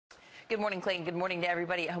Good morning, Clayton. Good morning to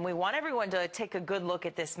everybody. And we want everyone to take a good look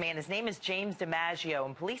at this man. His name is James DiMaggio,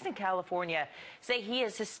 and police in California say he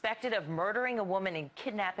is suspected of murdering a woman and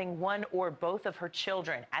kidnapping one or both of her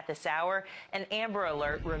children. At this hour, an Amber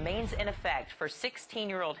Alert remains in effect for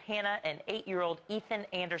 16-year-old Hannah and 8-year-old Ethan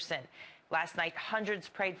Anderson. Last night, hundreds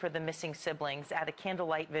prayed for the missing siblings at a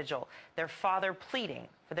candlelight vigil, their father pleading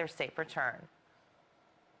for their safe return.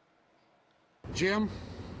 Jim,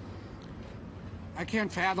 I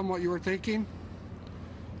can't fathom what you were thinking.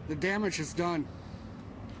 The damage is done.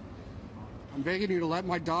 I'm begging you to let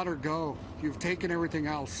my daughter go. You've taken everything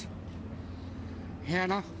else.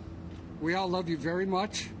 Hannah, we all love you very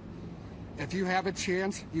much. If you have a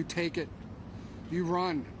chance, you take it. You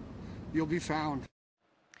run. You'll be found.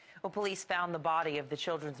 Well, police found the body of the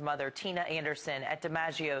children's mother, Tina Anderson, at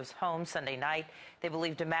DiMaggio's home Sunday night. They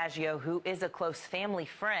believe DiMaggio, who is a close family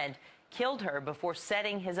friend, killed her before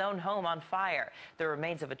setting his own home on fire. The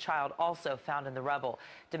remains of a child also found in the rubble.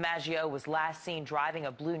 DiMaggio was last seen driving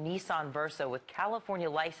a blue Nissan Versa with California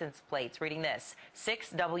license plates reading this,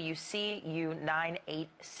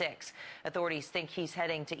 6WCU986. Authorities think he's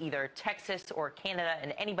heading to either Texas or Canada,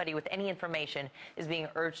 and anybody with any information is being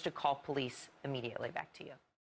urged to call police immediately. Back to you.